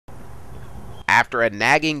After a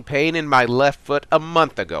nagging pain in my left foot a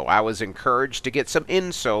month ago, I was encouraged to get some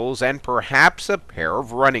insoles and perhaps a pair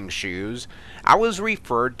of running shoes. I was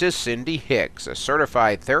referred to Cindy Hicks, a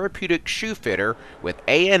certified therapeutic shoe fitter with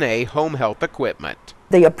A&A Home Health Equipment.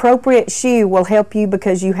 The appropriate shoe will help you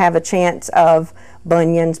because you have a chance of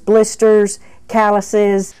bunions, blisters,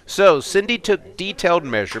 calluses. So Cindy took detailed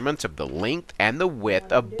measurements of the length and the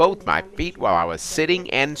width of both my feet while I was sitting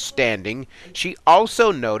and standing. She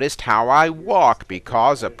also noticed how I walk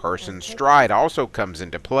because a person's stride also comes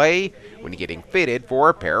into play when getting fitted for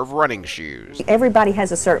a pair of running shoes. Everybody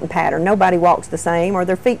has a certain pattern. Nobody walks the same or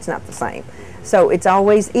their feet's not the same. So it's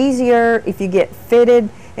always easier if you get fitted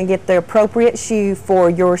and get the appropriate shoe for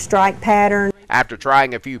your strike pattern. After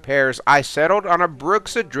trying a few pairs, I settled on a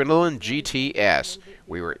Brooks Adrenaline GTS.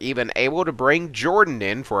 We were even able to bring Jorden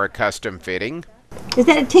in for a custom fitting. Is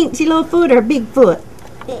that a teensy little foot or a big foot?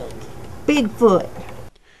 Big. Big foot.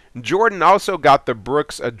 Jorden also got the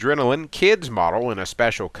Brooks Adrenaline Kids model in a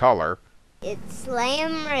special color. It's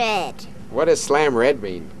slam red. What does slam red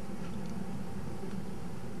mean?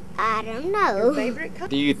 I don't know.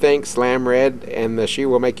 Do you think slam red and the shoe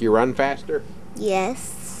will make you run faster?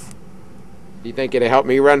 Yes. Do you think it'll help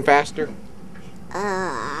me run faster?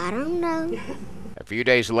 I don't know. A few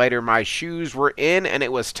days later, my shoes were in and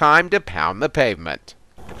it was time to pound the pavement.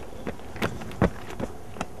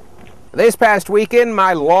 This past weekend,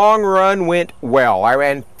 my long run went well. I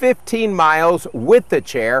ran 15 miles with the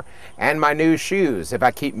chair and my new shoes. If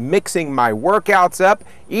I keep mixing my workouts up,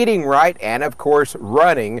 eating right, and of course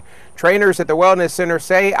running, trainers at the Wellness Center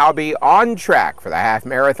say I'll be on track for the half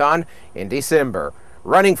marathon in December.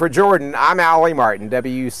 Running for Jorden, I'm Allie Martin,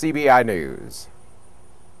 WCBI News.